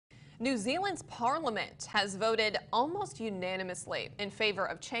New Zealand's parliament has voted almost unanimously in favor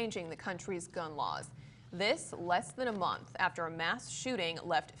of changing the country's gun laws. This less than a month after a mass shooting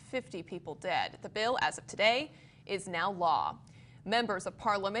left 50 people dead. The bill, as of today, is now law. Members of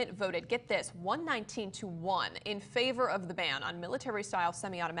parliament voted, get this, 119-1 in favor of the ban on military-style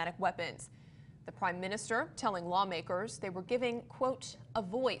semi-automatic weapons. The Prime Minister telling lawmakers they were giving, quote, a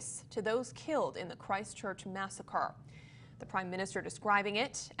voice to those killed in the Christchurch massacre. The Prime Minister describing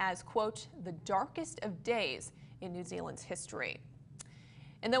it as, quote, the darkest of days in New Zealand's history.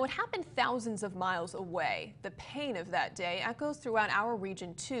 And though it happened thousands of miles away, the pain of that day echoes throughout our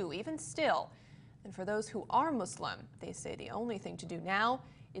region too, even still. And for those who are Muslim, they say the only thing to do now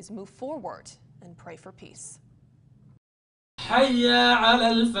is move forward and pray for peace.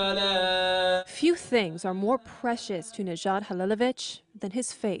 Few things are more precious to Nejad Halilovic than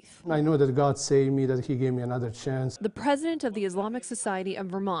his faith. I know that God saved me, that He gave me another chance. The president of the Islamic Society of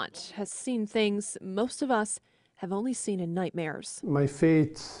Vermont has seen things most of us have only seen in nightmares. My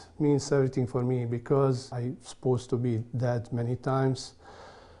faith means everything for me because I'm supposed to be dead many times.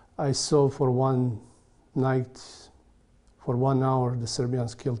 I saw for one night, for 1 hour, the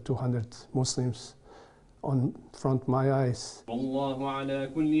Serbians killed 200 Muslims on front of my eyes.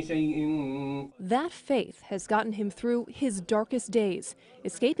 That faith has gotten him through his darkest days,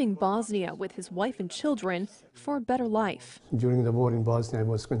 escaping Bosnia with his wife and children for a better life. During the war in Bosnia, I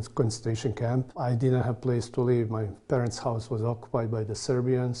was in a concentration camp. I didn't have a place to live. My parents' house was occupied by the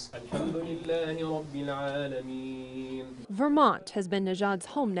Serbians. Vermont has been Nejad's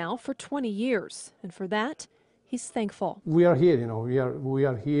home now for 20 years, and for that, he's thankful. We are here, we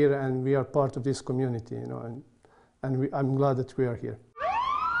are here and we are part of this community, I'm glad that we are here.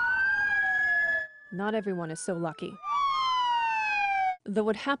 Not everyone is so lucky. Though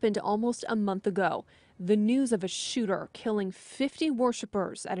it happened almost a month ago, the news of a shooter killing 50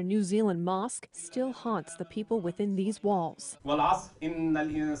 worshippers at a New Zealand mosque still haunts the people within these walls.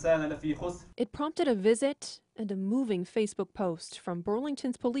 It prompted a visit and a moving Facebook post from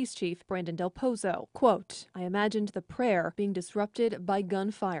Burlington's police chief, Brandon Del Pozo. Quote, I imagined the prayer being disrupted by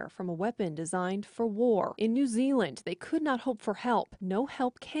gunfire from a weapon designed for war. In New Zealand, they could not hope for help. No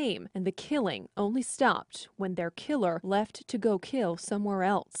help came, and the killing only stopped when their killer left to go kill somewhere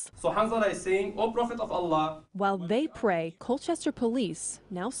else. So Hamza is saying, O Prophet of Allah. While they pray, Colchester police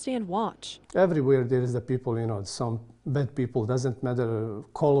now stand watch. Everywhere there is the people, some bad people, doesn't matter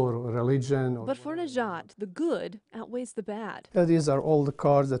color or religion. But for Nejad, the good outweighs the bad. These are all the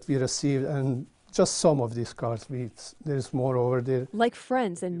cards that we received, and just some of these cards. There's more over there. Like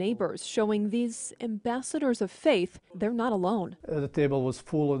friends and neighbors showing these ambassadors of faith, they're not alone. The table was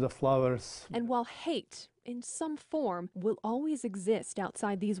full of the flowers. And while hate in some form will always exist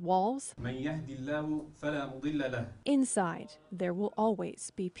outside these walls, inside there will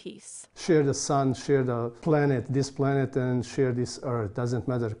always be peace. Share the sun, share the planet, this planet, and share this earth. Doesn't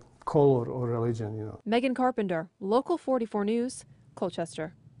matter color or religion, Megan Carpenter, Local 44 News,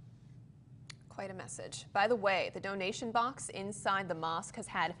 Colchester. Quite a message. By the way, the donation box inside the mosque has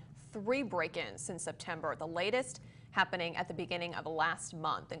had 3 break-ins since September, the latest happening at the beginning of last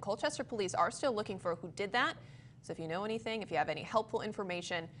month. And Colchester police are still looking for who did that. So if you know anything, if you have any helpful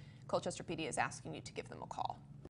information, Colchester PD is asking you to give them a call.